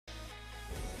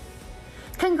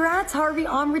Congrats, Harvey,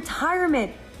 on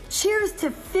retirement. Cheers to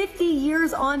 50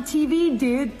 years on TV,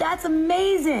 dude. That's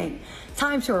amazing.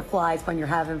 Time sure flies when you're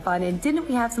having fun. And didn't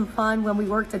we have some fun when we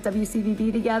worked at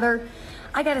WCVB together?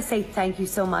 I gotta say thank you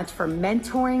so much for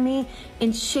mentoring me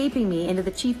and shaping me into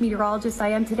the chief meteorologist I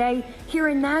am today here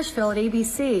in Nashville at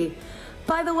ABC.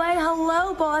 By the way,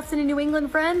 hello, Boston and New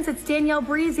England friends. It's Danielle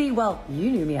Breezy. Well,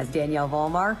 you knew me as Danielle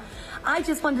Volmar. I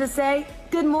just wanted to say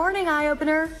good morning, Eye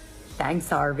Opener. Thanks,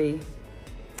 Harvey.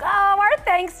 Oh, our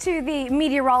thanks to the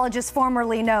meteorologist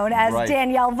formerly known as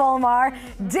Danielle Volmar,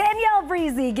 Danielle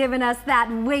Breezy, giving us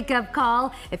that wake-up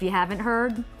call. If you haven't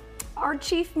heard, our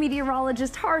chief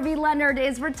meteorologist Harvey Leonard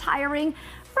is retiring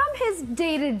from his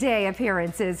day-to-day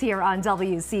appearances here on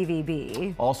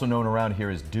WCVB. Also known around here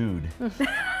as Dude.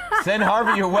 Send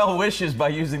Harvey your well wishes by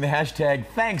using the hashtag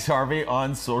 #ThanksHarvey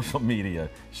on social media.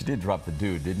 She did drop the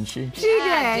dude, didn't she? She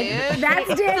did. Dude. That's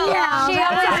Danielle.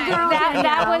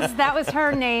 That was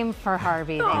her name for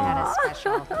Harvey. They had a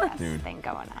special thing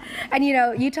going on. And you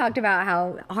know, you talked about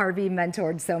how Harvey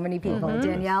mentored so many people.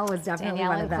 Danielle was definitely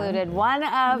one of them. Danielle included one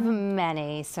of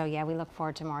many. So yeah, we look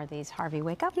forward to more of these Harvey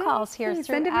wake-up calls here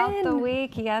throughout the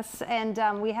week. Yes, and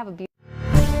we have a beautiful